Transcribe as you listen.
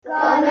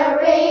Gonna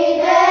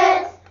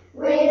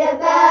read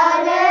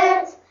about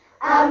it.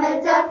 I'm a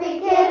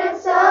Duffy kid, I'm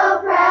so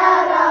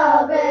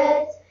proud of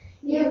it.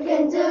 You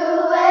can do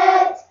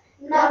it,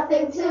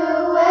 nothing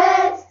to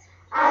it.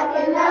 I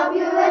can help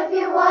you if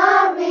you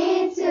want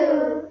me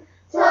to.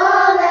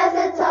 Tall as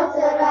a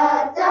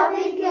totara,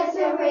 Duffy kids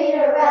can read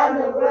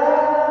around the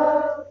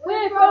world.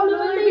 We're from the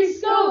Libby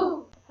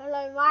School.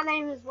 Hello, my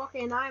name is Rocky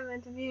and I'm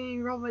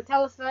interviewing Robert.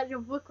 Tell us about your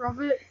book,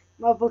 Robert.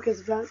 My book is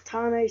about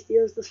Tane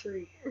Steals the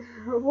Shoe.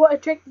 What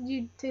attracted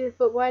you to the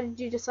book? Why did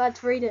you decide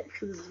to read it?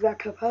 Because it's about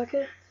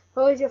Kapaka.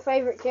 Who was your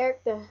favourite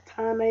character?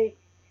 Tane,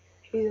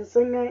 he's a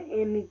singer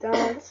and he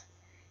dances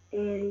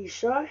and he's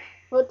shy.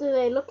 What do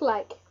they look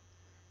like?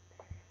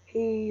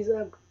 He's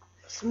a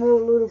small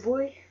little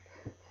boy.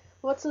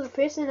 What sort of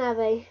person are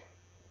they?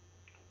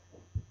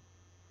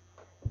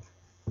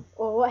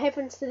 Or what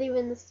happens to them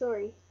in the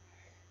story?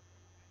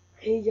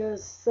 He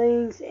just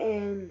sings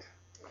and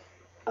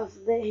after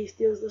that he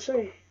steals the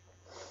shoe.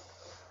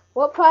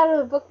 What part of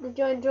the book did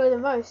you enjoy the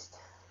most?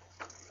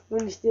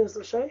 When he steals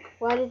the shoe,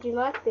 Why did you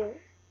like that?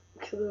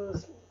 because it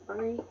was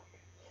funny.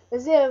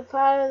 Is there a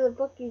part of the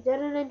book you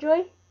didn't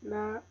enjoy?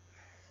 Nah,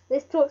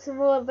 Let's talk some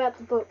more about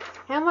the book.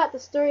 How might the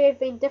story have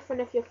been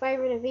different if your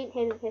favourite event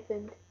hadn't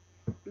happened?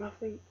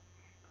 nothing.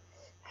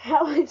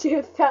 How would you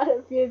have felt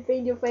if you had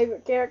been your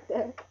favourite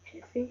character?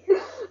 Happy.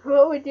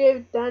 What would you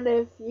have done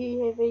if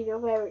you had been your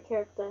favourite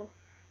character?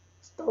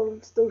 Still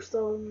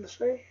stolen the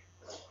shoe.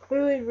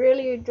 Who would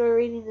really enjoy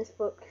reading this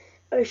book?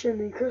 Ocean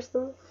and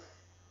Crystal,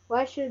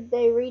 Why should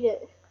they read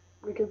it?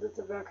 because it's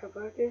about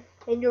Kapaka.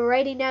 And your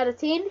rating out of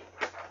 10?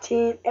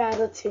 10 out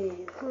of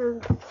 10.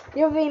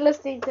 You've been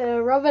listening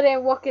to Robert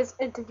and Walker's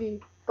interview.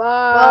 Bye.